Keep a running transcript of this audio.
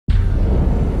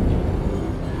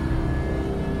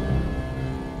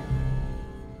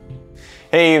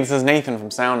Hey, this is Nathan from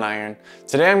Soundiron.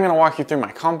 Today I'm going to walk you through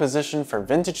my composition for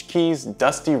Vintage Keys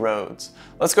Dusty Roads.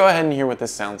 Let's go ahead and hear what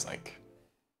this sounds like.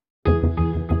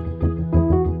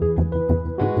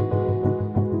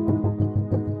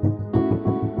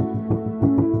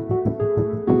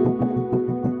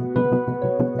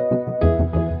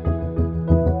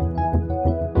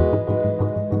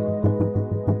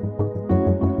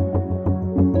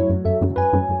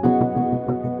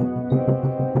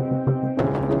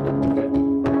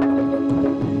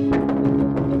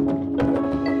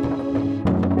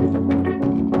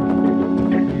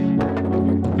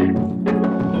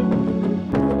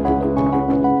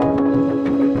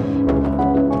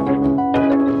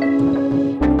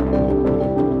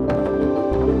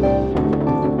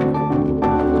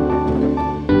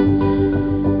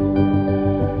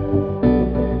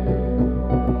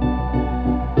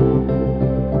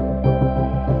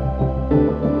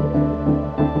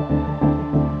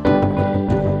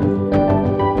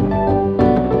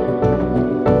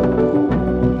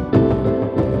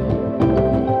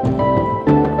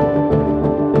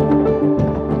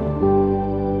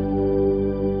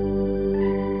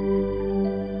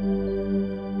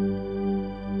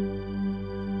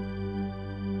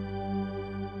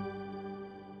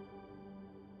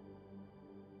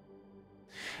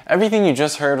 Everything you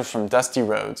just heard was from Dusty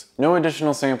Roads. No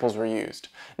additional samples were used.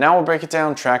 Now we'll break it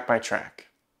down track by track.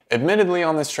 Admittedly,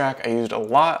 on this track I used a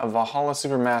lot of Valhalla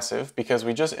Supermassive because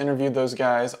we just interviewed those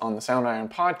guys on the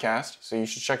Soundiron podcast, so you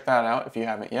should check that out if you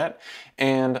haven't yet.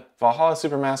 And Valhalla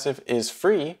Supermassive is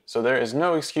free, so there is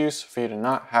no excuse for you to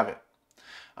not have it.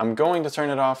 I'm going to turn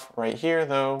it off right here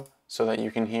though, so that you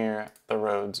can hear the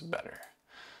Roads better.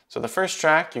 So the first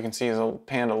track you can see is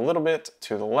panned a little bit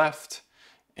to the left,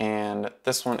 and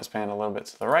this one is panned a little bit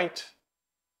to the right.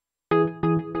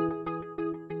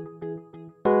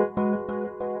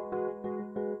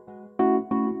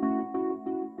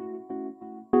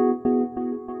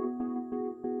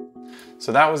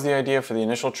 So that was the idea for the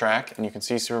initial track, and you can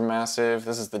see Supermassive.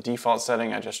 This is the default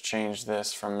setting. I just changed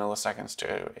this from milliseconds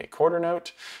to a quarter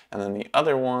note, and then the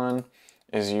other one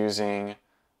is using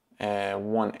a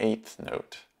 1/8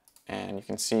 note. And you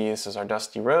can see this is our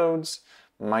Dusty Roads.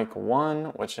 Mic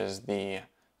 1, which is the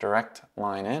direct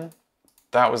line in.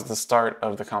 That was the start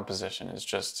of the composition, is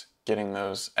just getting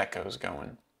those echoes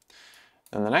going.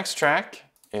 Then the next track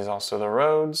is also the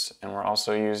Roads, and we're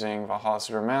also using Valhalla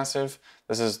Supermassive.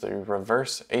 This is the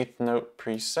reverse 8th note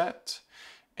preset,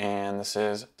 and this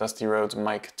is Dusty Roads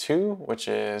Mic 2, which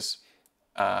is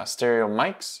stereo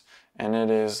mics, and it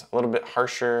is a little bit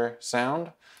harsher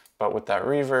sound, but with that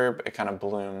reverb, it kind of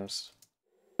blooms.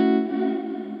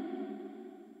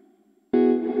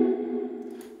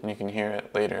 And you can hear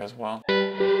it later as well.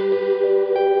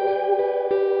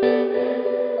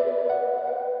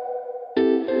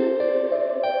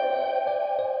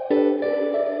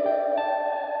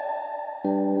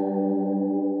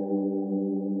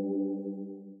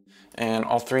 And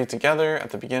all three together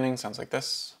at the beginning sounds like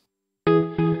this.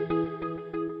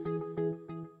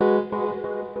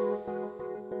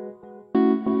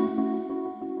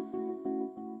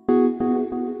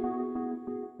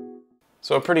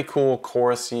 So a pretty cool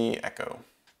chorusy echo.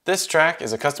 This track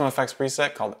is a custom effects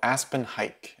preset called Aspen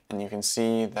Hike, and you can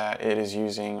see that it is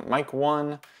using Mic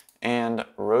 1 and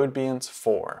Roadbiance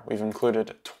 4. We've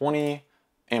included 20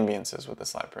 ambiances with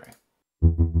this library.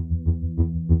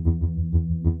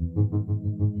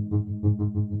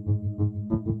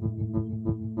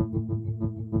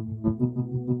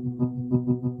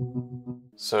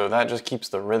 So that just keeps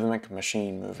the rhythmic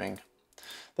machine moving.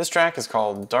 This track is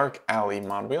called Dark Alley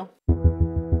Mod Wheel.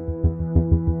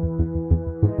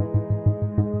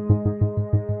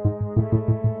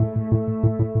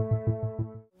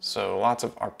 So lots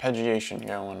of arpeggiation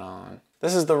going on.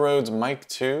 This is the Rhodes Mic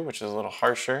 2, which is a little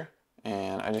harsher,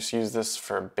 and I just use this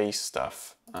for bass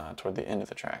stuff toward the end of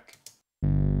the track.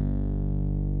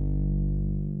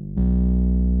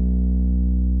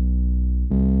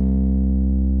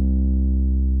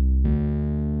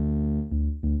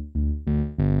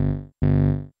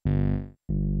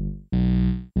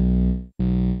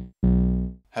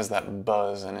 Has that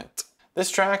buzz in it. This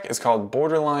track is called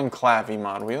Borderline Clavy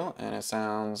Mod Wheel, and it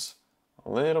sounds a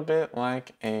little bit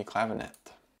like a clavinet.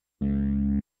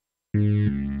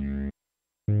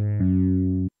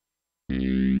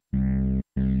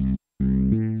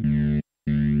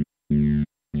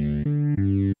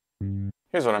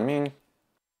 Here's what I mean.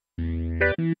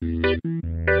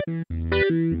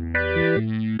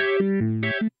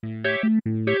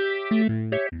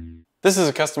 This is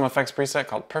a custom effects preset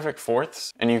called Perfect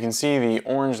Fourths, and you can see the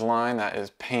orange line that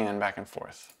is panned back and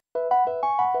forth.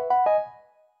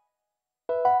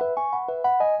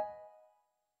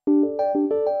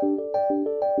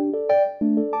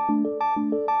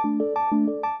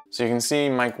 So you can see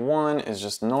mic 1 is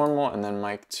just normal, and then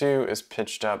mic 2 is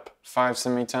pitched up 5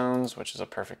 semitones, which is a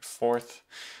perfect fourth,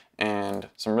 and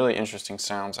some really interesting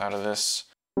sounds out of this.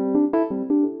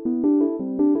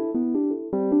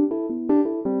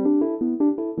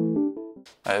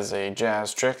 That is a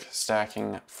jazz trick,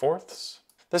 stacking fourths.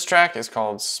 This track is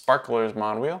called Sparkler's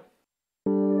Mod Wheel.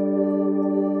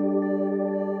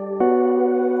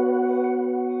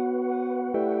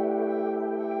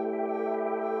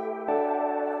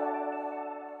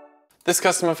 This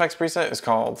custom effects preset is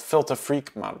called Filter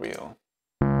Freak Mod Wheel.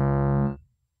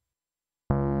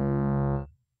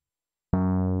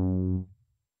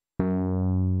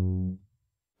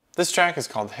 This track is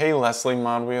called Hey Leslie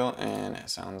Mod Wheel, and it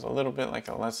sounds a little bit like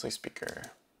a Leslie speaker.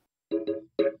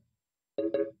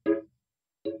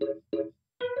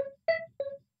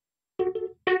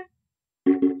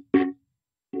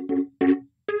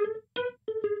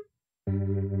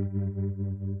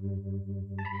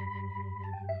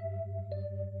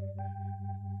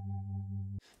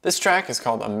 This track is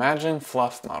called Imagine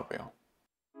Fluff Mod Wheel.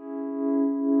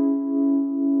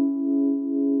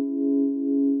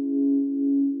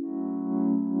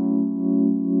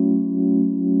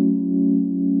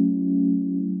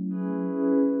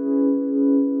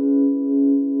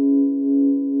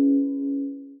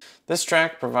 This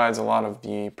track provides a lot of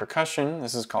the percussion.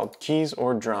 This is called keys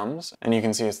or drums, and you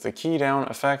can see it's the key down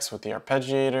effects with the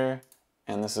arpeggiator,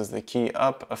 and this is the key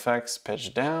up effects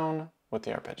pitch down with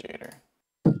the arpeggiator.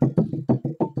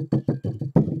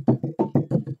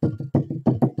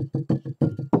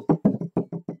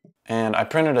 And I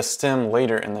printed a stem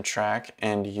later in the track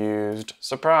and used,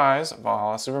 surprise,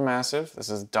 Valhalla Supermassive. This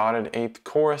is dotted 8th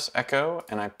chorus echo,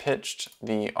 and I pitched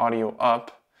the audio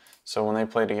up, so when they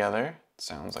play together, it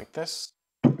sounds like this.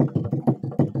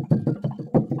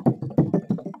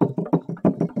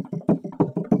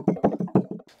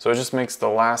 So it just makes the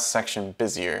last section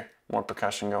busier, more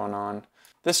percussion going on.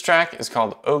 This track is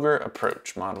called Ogre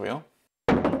Approach Mod Wheel.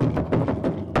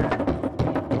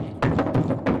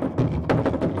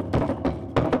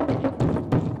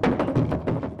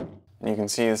 And you can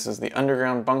see this is the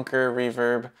underground bunker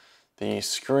reverb, the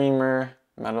screamer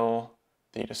metal,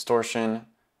 the distortion,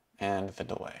 and the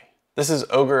delay. This is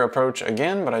Ogre Approach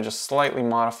again, but I just slightly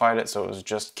modified it so it was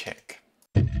just kick.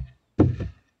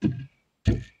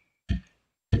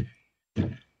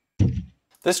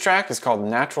 This track is called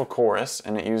Natural Chorus,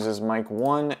 and it uses mic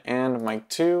 1 and mic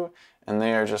 2, and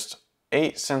they are just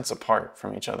 8 cents apart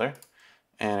from each other,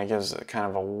 and it gives it kind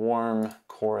of a warm,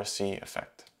 chorusy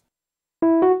effect.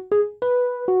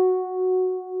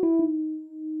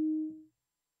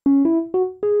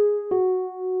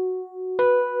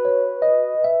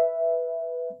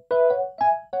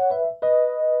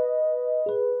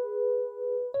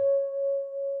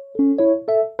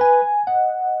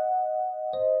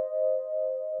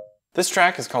 This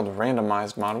track is called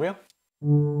Randomized Mod Wheel.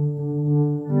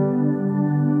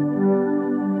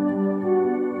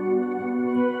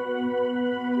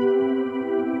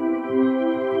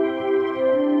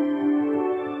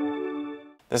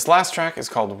 This last track is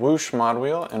called Whoosh Mod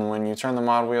Wheel, and when you turn the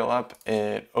mod wheel up,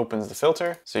 it opens the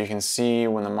filter, so you can see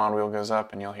when the mod wheel goes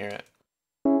up and you'll hear it.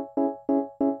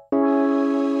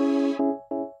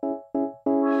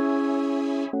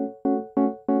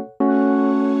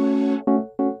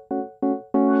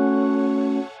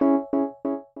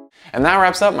 And that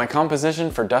wraps up my composition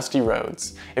for Dusty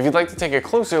Roads. If you'd like to take a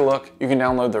closer look, you can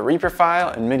download the Reaper file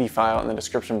and MIDI file in the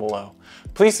description below.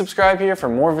 Please subscribe here for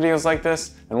more videos like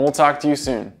this, and we'll talk to you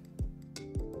soon.